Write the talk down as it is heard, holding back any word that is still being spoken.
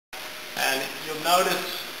And you'll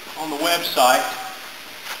notice on the website,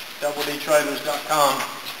 doubledtrailers.com,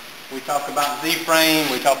 we talk about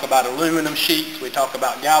Z-frame, we talk about aluminum sheets, we talk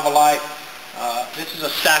about Galvalite. This is a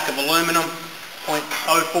stack of aluminum,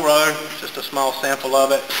 .040, just a small sample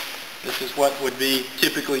of it. This is what would be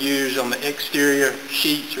typically used on the exterior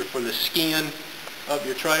sheets or for the skin of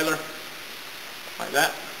your trailer, like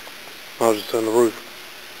that. Oh, just on the roof.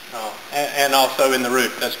 Oh, and also in the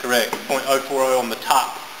roof, that's correct. .040 on the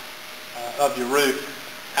top of your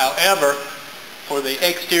roof. However, for the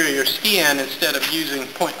exterior skin, instead of using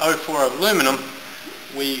 .04 aluminum,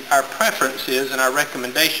 our preference is, and our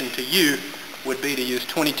recommendation to you, would be to use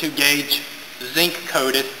 22 gauge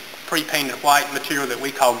zinc-coated, pre-painted white material that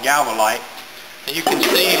we call Galvalite. And you can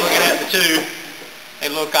see, looking at the two, they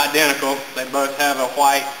look identical. They both have a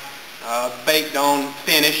white baked-on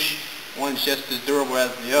finish. One's just as durable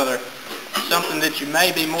as the other. Something that you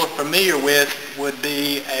may be more familiar with would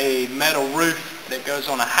be a metal roof that goes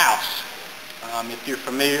on a house. If you're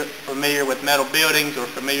familiar with metal buildings or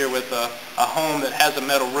familiar with a home that has a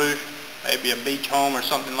metal roof, maybe a beach home or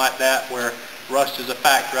something like that where rust is a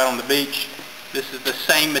factor out on the beach, this is the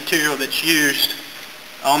same material that's used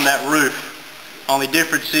on that roof. Only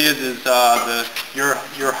difference is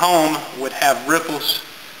your home would have ripples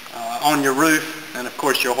on your roof, and of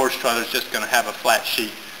course your horse trailer is just going to have a flat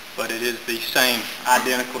sheet. But it is the same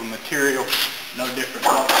identical material, no difference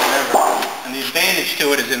whatsoever. And the advantage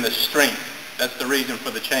to it is in the strength. That's the reason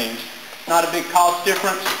for the change. Not a big cost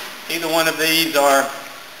difference. Either one of these are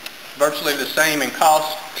virtually the same in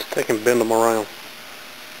cost. They can bend them around.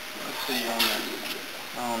 Let's see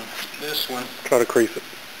on this one. Try to crease it.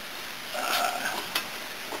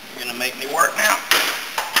 You're going to make me work now.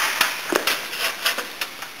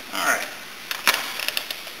 Alright.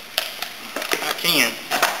 I can.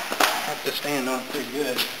 I have to stand on it pretty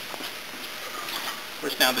good. Of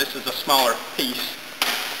course, now this is a smaller piece,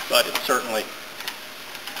 but it's certainly,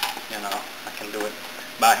 I can do it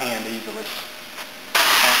by hand easily.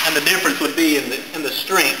 And the difference would be in the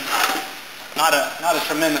strength. Not a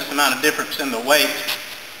tremendous amount of difference in the weight,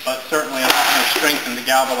 but certainly a lot more strength in the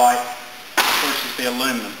Galvalite versus the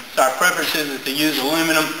aluminum. So our preference is to use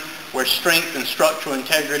aluminum where strength and structural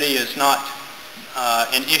integrity is not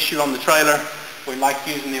an issue on the trailer. We like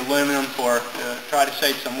using the aluminum to try to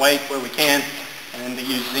save some weight where we can, and then to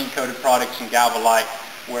use zinc-coated products and Galvalite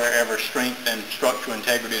wherever strength and structural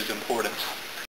integrity is important.